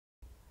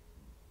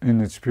in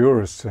its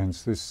purest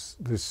sense,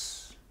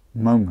 this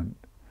moment,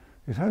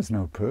 it has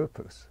no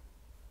purpose.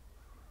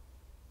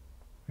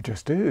 It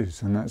just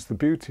is, and that's the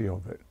beauty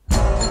of it.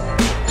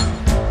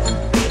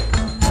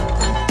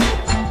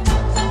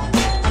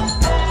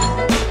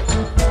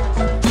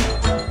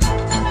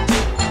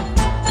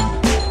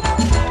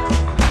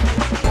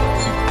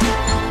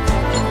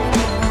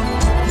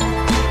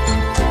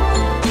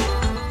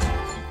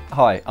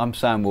 Hi, I'm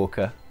Sam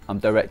Walker. I'm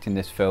directing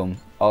this film,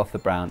 Arthur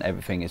Brown,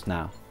 Everything Is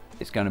Now.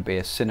 It's going to be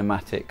a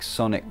cinematic,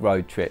 sonic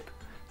road trip,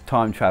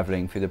 time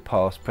travelling through the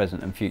past,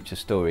 present and future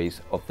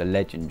stories of the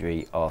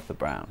legendary Arthur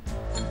Brown.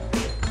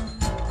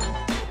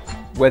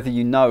 Whether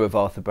you know of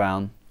Arthur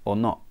Brown or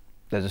not,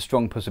 there's a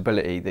strong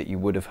possibility that you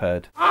would have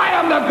heard. I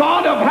am the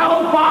god of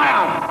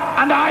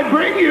hellfire, and I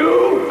bring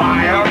you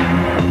fire!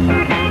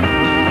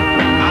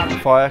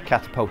 Fire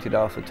catapulted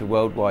Arthur to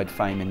worldwide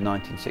fame in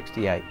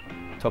 1968,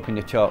 topping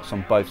the charts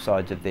on both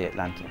sides of the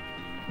Atlantic.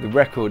 The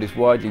record is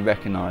widely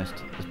recognised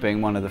as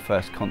being one of the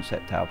first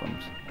concept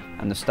albums,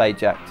 and the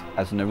stage act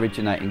as an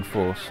originating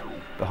force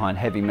behind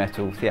heavy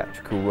metal,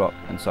 theatrical rock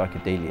and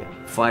psychedelia.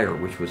 Fire,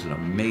 which was an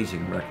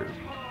amazing record.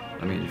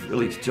 I mean, it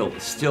really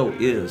still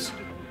is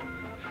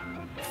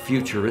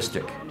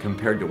futuristic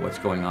compared to what's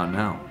going on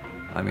now.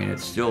 I mean,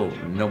 it's still,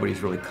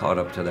 nobody's really caught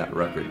up to that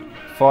record.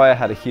 Fire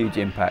had a huge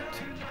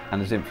impact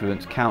and has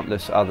influenced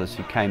countless others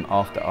who came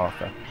after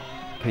Arthur.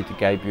 Peter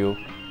Gabriel,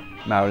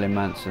 Marilyn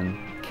Manson,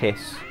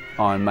 Kiss,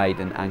 Iron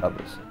Maiden and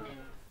others.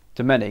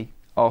 To many,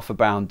 Arthur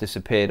Brown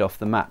disappeared off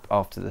the map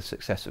after the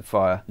success of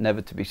Fire,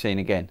 never to be seen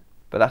again.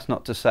 But that's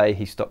not to say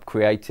he stopped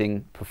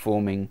creating,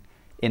 performing,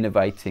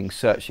 innovating,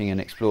 searching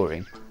and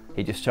exploring.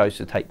 He just chose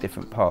to take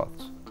different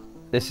paths.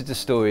 This is the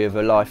story of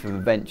a life of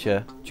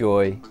adventure,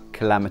 joy,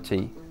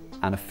 calamity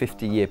and a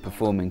 50-year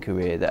performing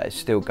career that is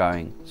still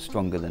going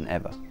stronger than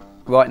ever.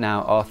 Right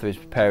now, Arthur is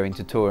preparing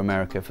to tour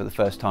America for the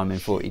first time in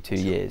 42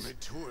 years,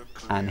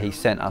 and he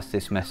sent us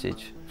this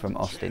message from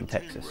Austin,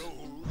 Texas.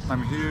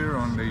 I'm here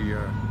on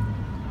the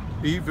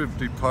eve of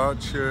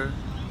departure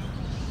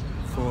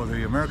for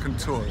the American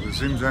tour, the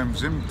Zim Zam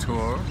Zim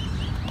tour,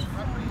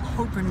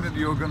 hoping that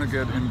you're going to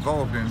get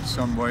involved in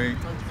some way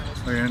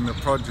in the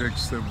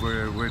projects that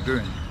we're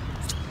doing.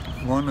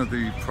 One of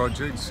the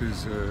projects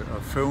is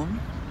a film.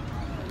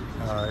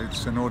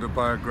 It's an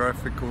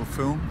autobiographical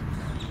film.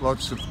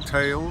 Lots of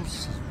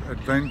tales,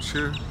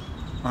 adventure,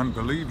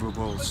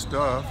 unbelievable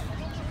stuff.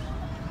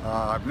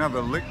 I've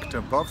never licked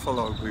a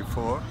buffalo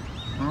before.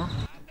 Huh?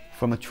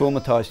 From a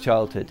traumatised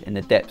childhood in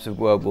the depths of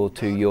World War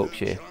II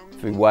Yorkshire,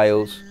 through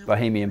Wales,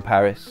 Bohemian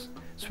Paris,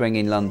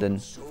 swinging London,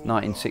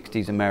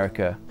 1960s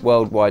America,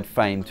 worldwide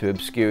fame to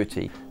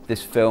obscurity,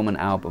 this film and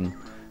album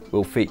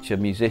will feature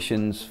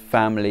musicians,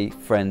 family,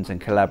 friends and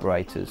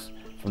collaborators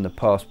from the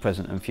past,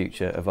 present and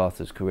future of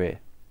Arthur's career.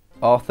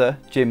 Arthur,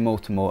 Jim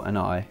Mortimore and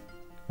I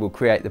will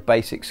create the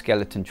basic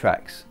skeleton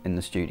tracks in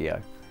the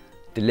studio,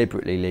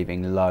 deliberately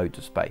leaving loads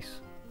of space.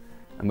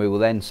 And we will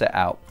then set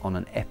out on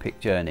an epic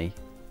journey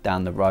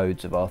down the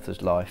roads of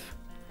Arthur's life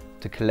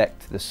to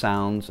collect the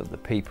sounds of the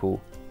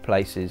people,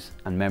 places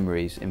and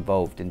memories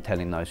involved in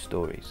telling those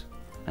stories,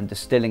 and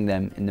distilling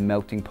them in the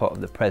melting pot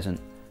of the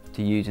present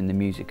to use in the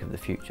music of the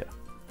future.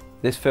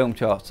 This film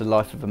charts the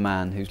life of a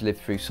man who's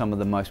lived through some of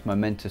the most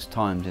momentous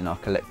times in our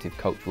collective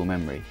cultural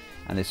memory,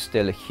 and is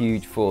still a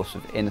huge force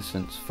of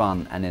innocence,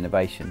 fun and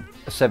innovation.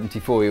 A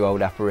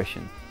 74-year-old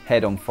apparition,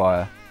 head on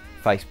fire,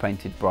 face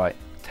painted bright,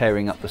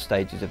 tearing up the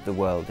stages of the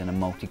world in a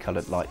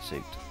multicoloured light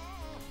suit.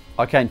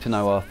 I came to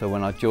know Arthur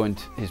when I joined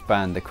his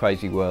band The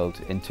Crazy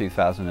World in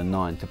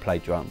 2009 to play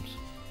drums.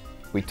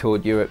 We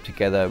toured Europe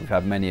together, we've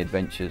had many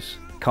adventures,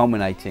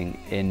 culminating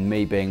in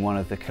me being one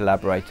of the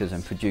collaborators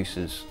and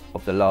producers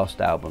of the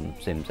last album,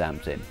 Zim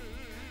Zam Zim.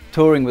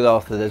 Touring with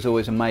Arthur, there's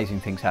always amazing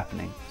things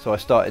happening, so I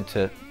started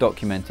to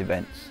document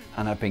events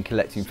and I've been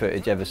collecting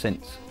footage ever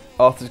since.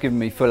 Arthur's given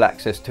me full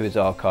access to his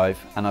archive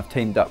and I've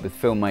teamed up with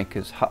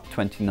filmmakers Hut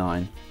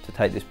 29 to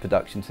take this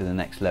production to the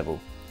next level.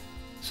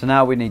 So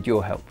now we need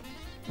your help.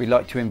 We'd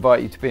like to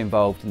invite you to be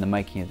involved in the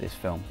making of this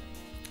film.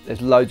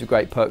 There's loads of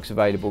great perks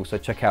available, so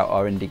check out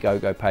our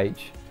Indiegogo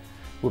page.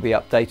 We'll be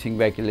updating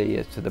regularly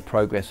as to the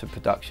progress of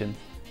production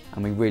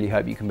and we really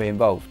hope you can be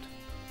involved.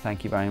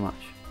 Thank you very much.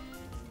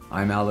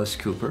 I'm Alice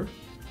Cooper,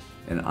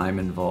 and I'm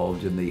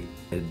involved in the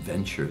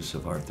adventures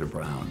of Arthur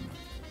Brown.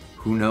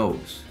 Who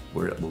knows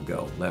where it will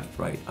go, left,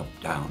 right, up,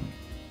 down,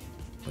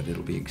 but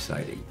it'll be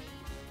exciting.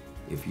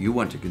 If you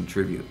want to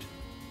contribute,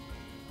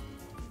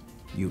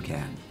 you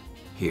can,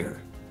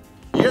 here.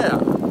 Yeah,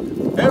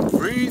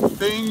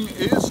 everything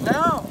is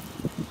now.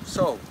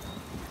 So,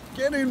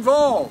 get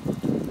involved.